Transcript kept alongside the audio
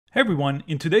Hey everyone,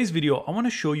 in today's video, I want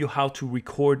to show you how to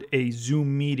record a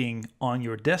Zoom meeting on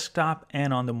your desktop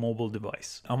and on the mobile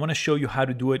device. I want to show you how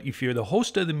to do it if you're the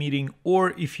host of the meeting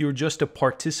or if you're just a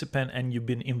participant and you've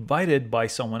been invited by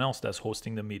someone else that's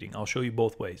hosting the meeting. I'll show you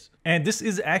both ways. And this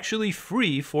is actually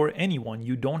free for anyone.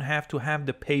 You don't have to have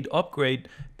the paid upgrade.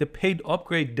 The paid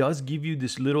upgrade does give you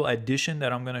this little addition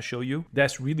that I'm going to show you.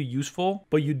 That's really useful,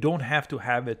 but you don't have to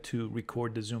have it to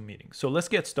record the Zoom meeting. So let's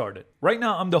get started. Right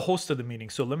now, I'm the host of the meeting.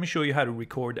 So let me show you how to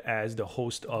record as the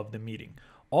host of the meeting.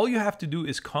 All you have to do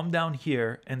is come down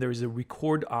here and there's a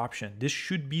record option. This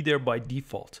should be there by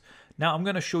default. Now I'm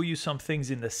going to show you some things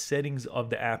in the settings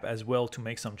of the app as well to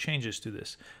make some changes to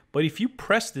this. But if you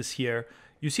press this here,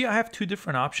 you see I have two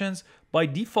different options. By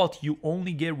default, you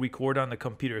only get record on the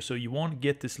computer, so you won't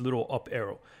get this little up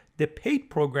arrow. The paid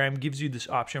program gives you this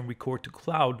option, record to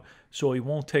cloud, so it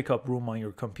won't take up room on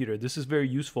your computer. This is very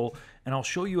useful, and I'll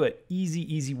show you an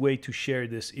easy way to share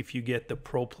this if you get the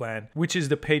pro plan, which is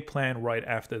the paid plan right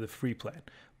after the free plan.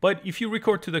 But if you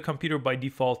record to the computer by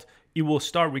default, it will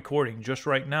start recording. Just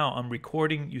right now, I'm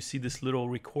recording. You see this little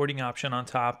recording option on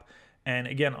top. And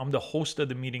again, I'm the host of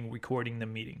the meeting, recording the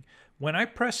meeting. When I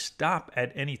press stop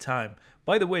at any time,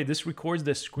 by the way, this records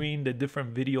the screen, the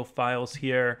different video files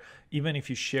here. Even if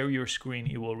you share your screen,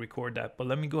 it will record that. But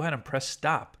let me go ahead and press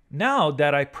stop. Now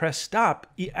that I press stop,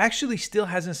 it actually still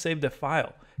hasn't saved the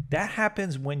file. That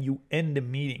happens when you end the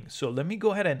meeting. So let me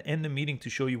go ahead and end the meeting to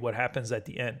show you what happens at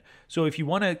the end. So if you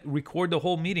want to record the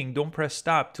whole meeting, don't press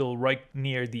stop till right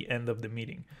near the end of the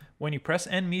meeting. When you press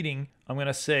end meeting, I'm going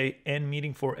to say end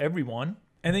meeting for everyone.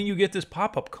 And then you get this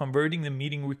pop-up converting the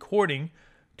meeting recording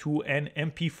to an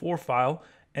MP4 file.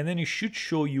 And then it should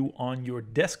show you on your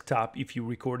desktop if you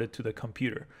record it to the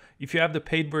computer. If you have the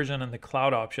paid version and the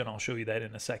cloud option, I'll show you that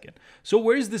in a second. So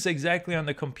where is this exactly on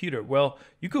the computer? Well,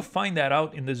 you could find that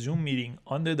out in the Zoom meeting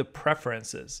under the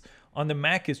preferences. On the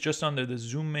Mac, it's just under the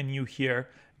Zoom menu here.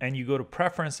 And you go to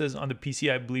preferences. On the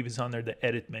PC, I believe it's under the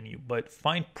edit menu, but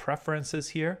find preferences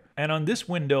here. And on this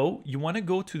window, you want to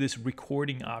go to this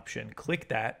recording option, click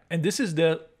that. And this is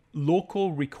the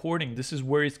local recording. This is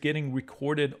where it's getting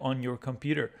recorded on your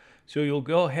computer. So you'll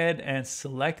go ahead and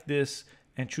select this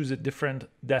and choose a different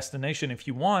destination if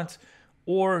you want,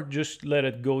 or just let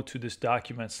it go to this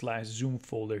document/Zoom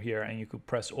folder here. And you could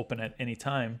press open at any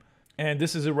time. And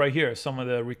this is it right here, some of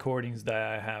the recordings that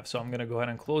I have. So I'm going to go ahead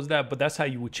and close that, but that's how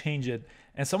you would change it.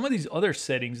 And some of these other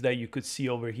settings that you could see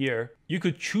over here, you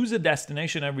could choose a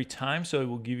destination every time. So it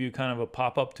will give you kind of a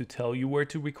pop-up to tell you where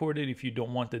to record it if you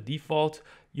don't want the default.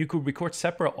 You could record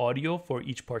separate audio for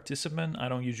each participant. I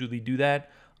don't usually do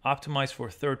that. Optimize for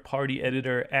third-party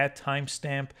editor, add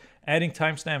timestamp. Adding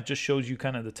timestamp just shows you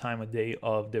kind of the time of day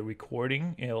of the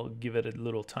recording. It'll give it a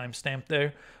little timestamp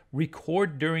there.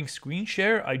 Record during screen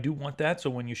share. I do want that, so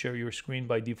when you share your screen,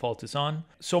 by default it's on.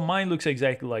 So mine looks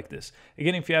exactly like this.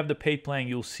 Again, if you have the paid plan,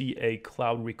 you'll see a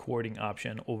cloud recording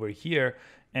option over here,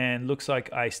 and looks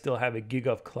like I still have a gig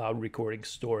of cloud recording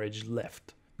storage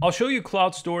left. I'll show you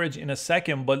cloud storage in a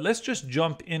second, but let's just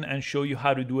jump in and show you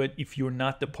how to do it if you're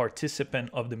not the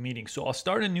participant of the meeting. So I'll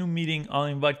start a new meeting. I'll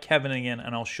invite Kevin again,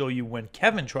 and I'll show you when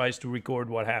Kevin tries to record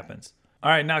what happens. All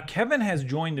right, now Kevin has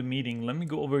joined the meeting. Let me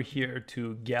go over here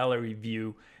to gallery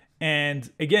view. And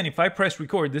again, if I press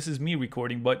record, this is me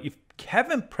recording, but if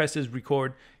Kevin presses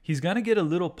record, he's gonna get a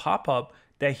little pop-up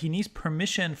that he needs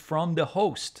permission from the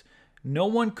host. No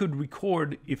one could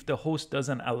record if the host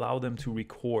doesn't allow them to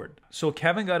record. So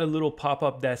Kevin got a little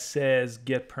pop-up that says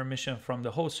get permission from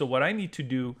the host. So what I need to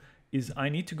do is I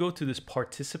need to go to this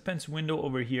participants window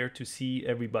over here to see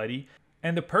everybody.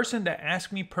 And the person that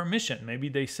asked me permission, maybe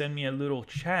they send me a little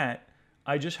chat,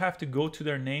 I just have to go to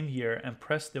their name here and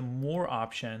press the more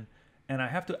option, and I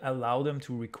have to allow them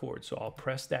to record. So I'll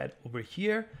press that over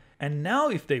here. And now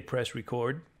if they press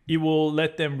record, it will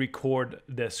let them record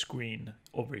the screen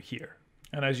over here.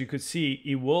 And as you could see,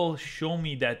 it will show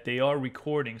me that they are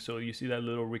recording. So you see that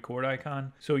little record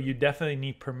icon. So you definitely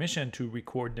need permission to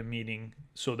record the meeting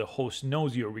so the host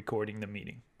knows you're recording the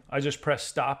meeting. I just press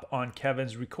stop on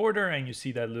Kevin's recorder and you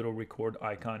see that little record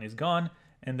icon is gone.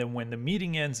 And then when the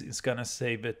meeting ends, it's gonna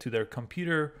save it to their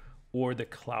computer or the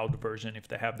cloud version if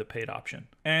they have the paid option.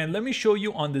 And let me show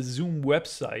you on the Zoom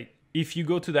website. If you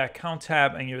go to that account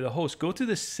tab and you're the host, go to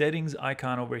the settings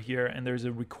icon over here and there's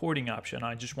a recording option.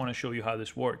 I just wanna show you how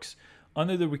this works.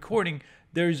 Under the recording,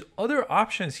 there's other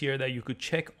options here that you could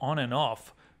check on and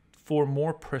off for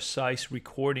more precise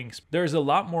recordings. There's a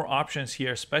lot more options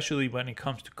here, especially when it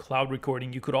comes to cloud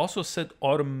recording. You could also set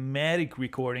automatic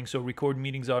recording, so record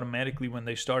meetings automatically when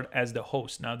they start as the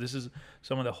host. Now, this is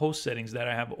some of the host settings that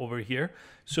I have over here.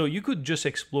 So you could just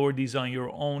explore these on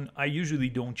your own. I usually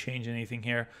don't change anything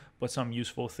here, but some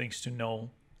useful things to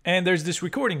know. And there's this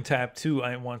recording tab too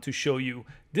I want to show you.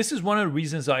 This is one of the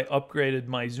reasons I upgraded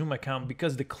my Zoom account,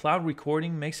 because the cloud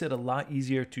recording makes it a lot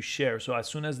easier to share. So as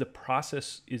soon as the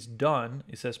process is done,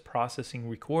 it says processing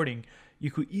recording,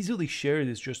 you could easily share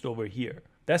this just over here.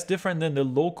 That's different than the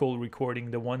local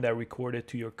recording, the one that recorded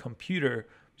to your computer,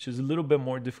 which is a little bit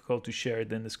more difficult to share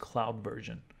than this cloud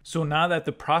version. So now that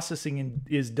the processing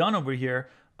is done over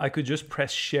here, I could just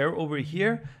press share over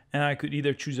here, and I could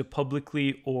either choose it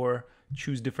publicly or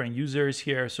choose different users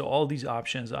here. So all these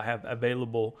options I have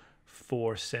available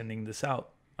for sending this out.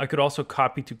 I could also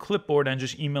copy to clipboard and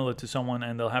just email it to someone,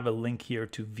 and they'll have a link here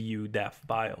to view that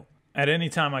file. At any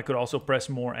time, I could also press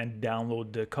more and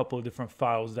download the couple of different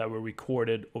files that were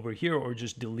recorded over here, or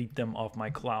just delete them off my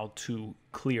cloud to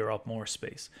clear up more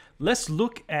space. Let's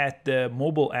look at the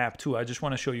mobile app too. I just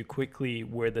want to show you quickly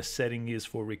where the setting is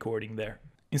for recording there.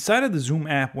 Inside of the Zoom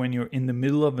app, when you're in the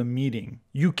middle of a meeting,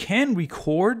 you can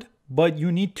record, but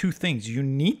you need two things. You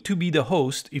need to be the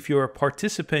host. If you're a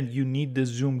participant, you need the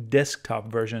Zoom desktop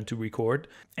version to record.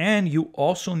 And you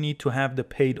also need to have the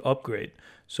paid upgrade.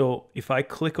 So if I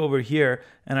click over here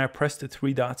and I press the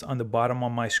three dots on the bottom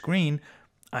of my screen,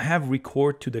 I have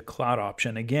record to the cloud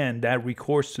option. Again, that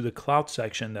records to the cloud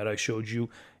section that I showed you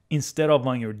instead of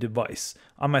on your device.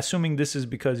 I'm assuming this is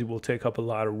because it will take up a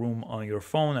lot of room on your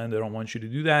phone and they don't want you to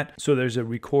do that. So there's a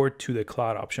record to the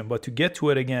cloud option. But to get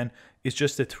to it again, it's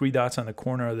just the three dots on the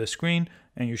corner of the screen,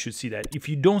 and you should see that. If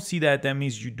you don't see that, that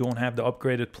means you don't have the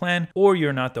upgraded plan or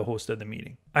you're not the host of the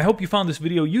meeting. I hope you found this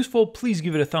video useful. Please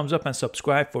give it a thumbs up and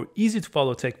subscribe for easy to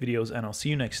follow tech videos, and I'll see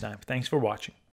you next time. Thanks for watching.